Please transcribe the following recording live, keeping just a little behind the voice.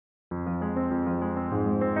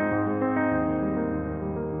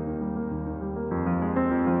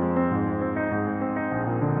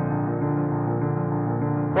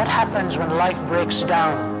happens when life breaks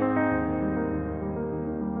down,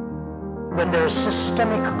 when there is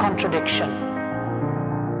systemic contradiction.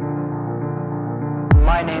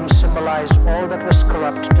 My name symbolized all that was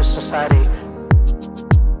corrupt to society.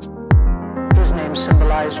 His name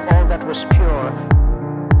symbolized all that was pure,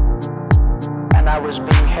 and I was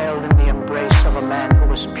being held in the embrace of a man who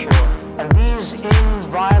was pure. And these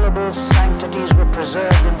inviolable sanctities were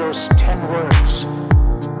preserved in those 10 words.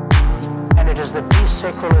 And it is the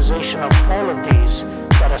de-sacralization of all of these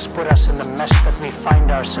that has put us in the mess that we find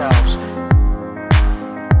ourselves.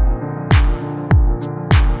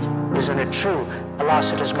 Isn't it true?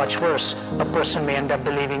 Alas, it is much worse. A person may end up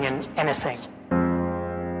believing in anything.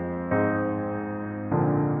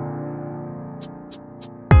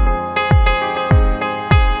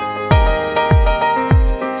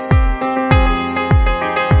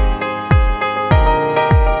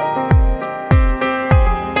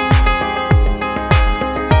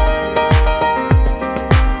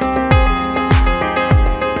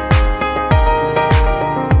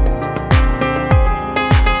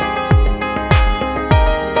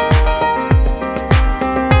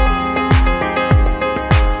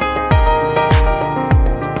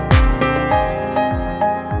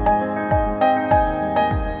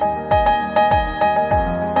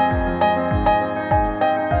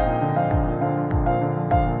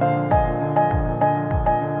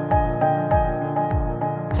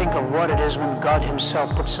 Think of what it is when God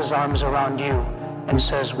Himself puts His arms around you and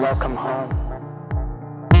says, "Welcome home."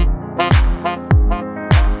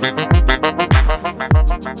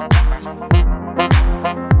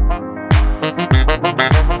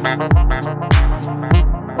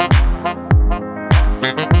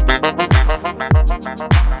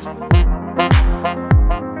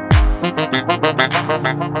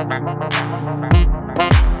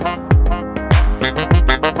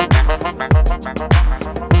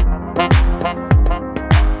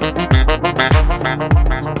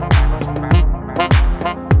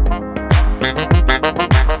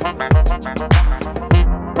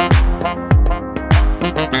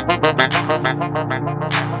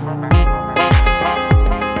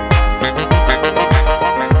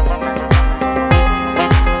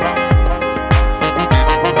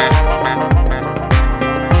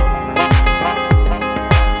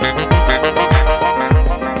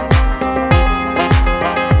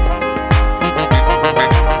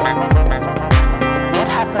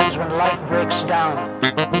 Down,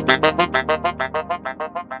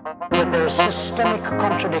 when there is systemic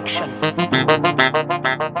contradiction.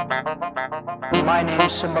 My name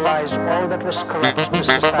symbolized all that was corrupt to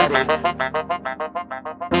society.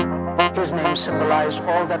 His name symbolized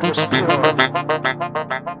all that was pure,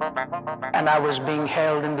 and I was being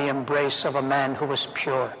held in the embrace of a man who was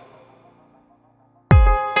pure.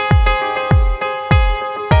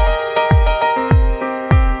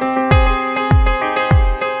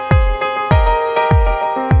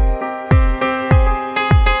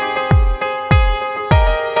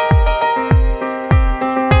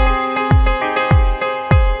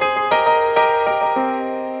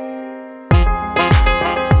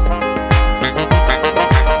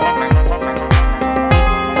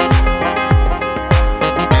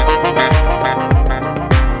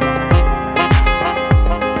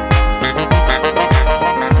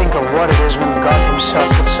 What it is when God Himself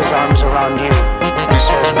puts His arms around you and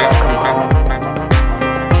says, "Welcome home."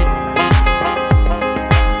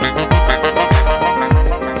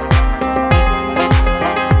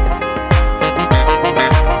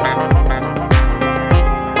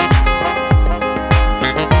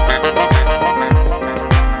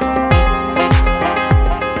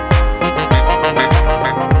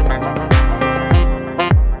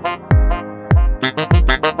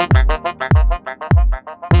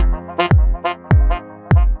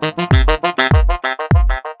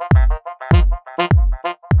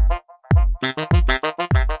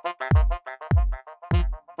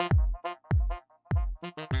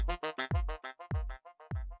 Thank you.